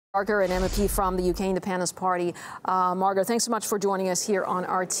Parker, an MEP from the UK Independence Party. Margot, thanks so much for joining us here on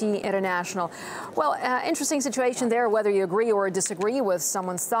RT International. Well, interesting situation there, whether you agree or disagree with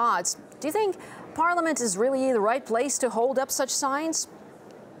someone's thoughts. Do you think Parliament is really the right place to hold up such signs?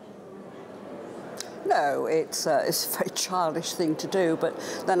 No, it's a very childish thing to do, but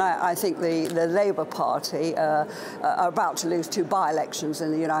then I think the Labour Party are about to lose 2 by-elections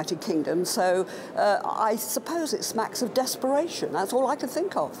in the United Kingdom, so I suppose it smacks of desperation. That's all I can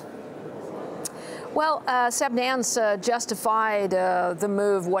think of. Well, Seb Nance justified the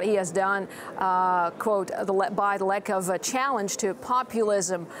move, what he has done, quote, by the lack of a challenge to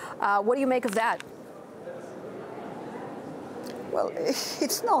populism. What do you make of that? Well,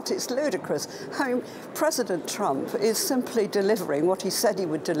 it's not. It's ludicrous. I mean, President Trump is simply delivering what he said he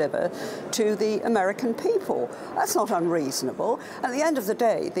would deliver to the American people. That's not unreasonable. At the end of the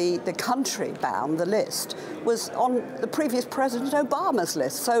day, the country bound the list was on the previous President Obama's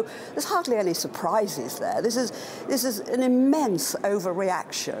list. So there's hardly any surprises there. This is an immense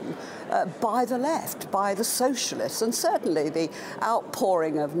overreaction by the left, by the socialists, and certainly the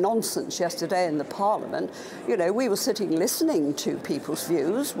outpouring of nonsense yesterday in the Parliament. You know, we were sitting listening to people's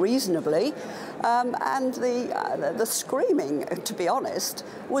views reasonably, and the screaming, to be honest,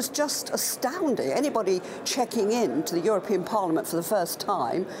 was just astounding. Anybody checking in to the European Parliament for the first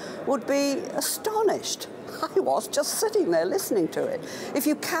time would be astonished. I was just sitting there listening to it. If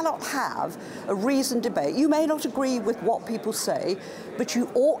you cannot have a reasoned debate, you may not agree with what people say, but you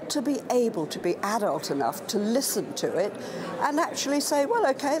ought to be able to be adult enough to listen to it and actually say, well,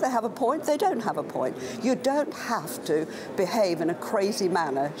 okay, they have a point, they don't have a point. You don't have to behave in a crazy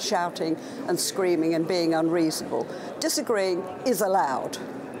manner, shouting and screaming and being unreasonable. Disagreeing is allowed.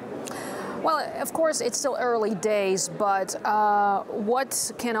 Well, of course, it's still early days, but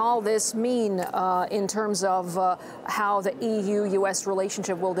what can all this mean in terms of how the EU-US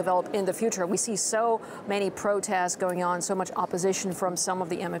relationship will develop in the future? We see so many protests going on, so much opposition from some of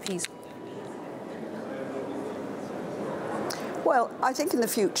the MEPs. Well, I think in the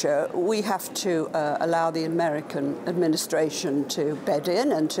future we have to allow the American administration to bed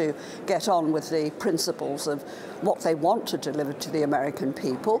in and to get on with the principles of what they want to deliver to the American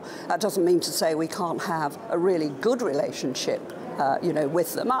people. That doesn't mean to say we can't have a really good relationship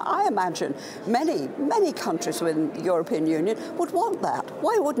with them. I imagine many countries within the European Union would want that.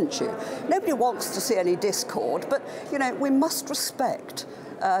 Why wouldn't you? Nobody wants to see any discord, but, we must respect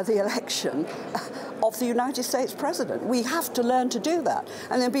the election of the United States president. We have to learn to do that.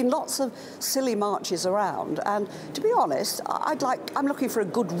 And there have been lots of silly marches around. And to be honest, I'm looking for a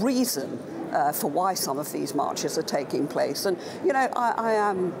good reason for why some of these marches are taking place. And, I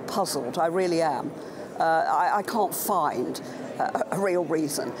am puzzled. I really am. I can't find a real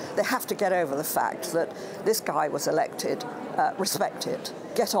reason. They have to get over the fact that this guy was elected. Respect it,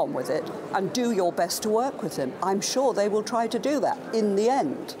 get on with it, and do your best to work with him. I'm sure they will try to do that in the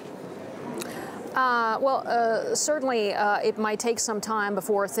end. Certainly it might take some time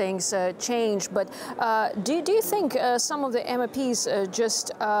before things change, but do you think some of the MEPs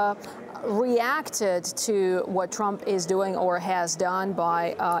just reacted to what Trump is doing or has done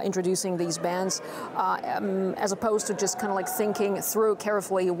by introducing these bans, as opposed to just kind of like thinking through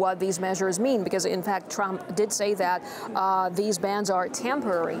carefully what these measures mean? Because in fact, Trump did say that these bans are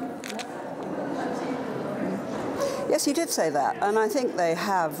temporary. Yes, he did say that, and I think they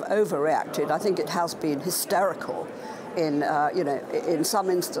have overreacted. I think it has been hysterical in some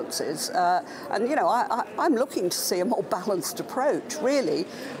instances. I'm looking to see a more balanced approach, really.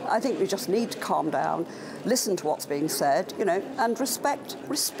 I think we just need to calm down, listen to what's being said, and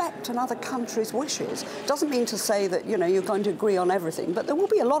respect another country's wishes. Doesn't mean to say that, you're going to agree on everything, but there will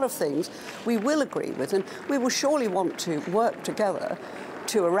be a lot of things we will agree with, and we will surely want to work together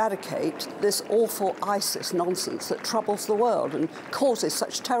to eradicate this awful ISIS nonsense that troubles the world and causes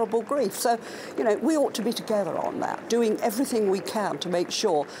such terrible grief. So, we ought to be together on that, doing everything we can to make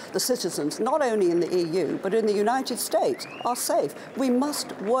sure the citizens, not only in the EU, but in the United States, are safe. We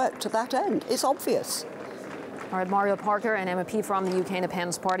must work to that end. It's obvious. All right, Margot Parker, an MEP from the UK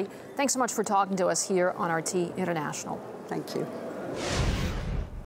Independence Party. Thanks so much for talking to us here on RT International. Thank you.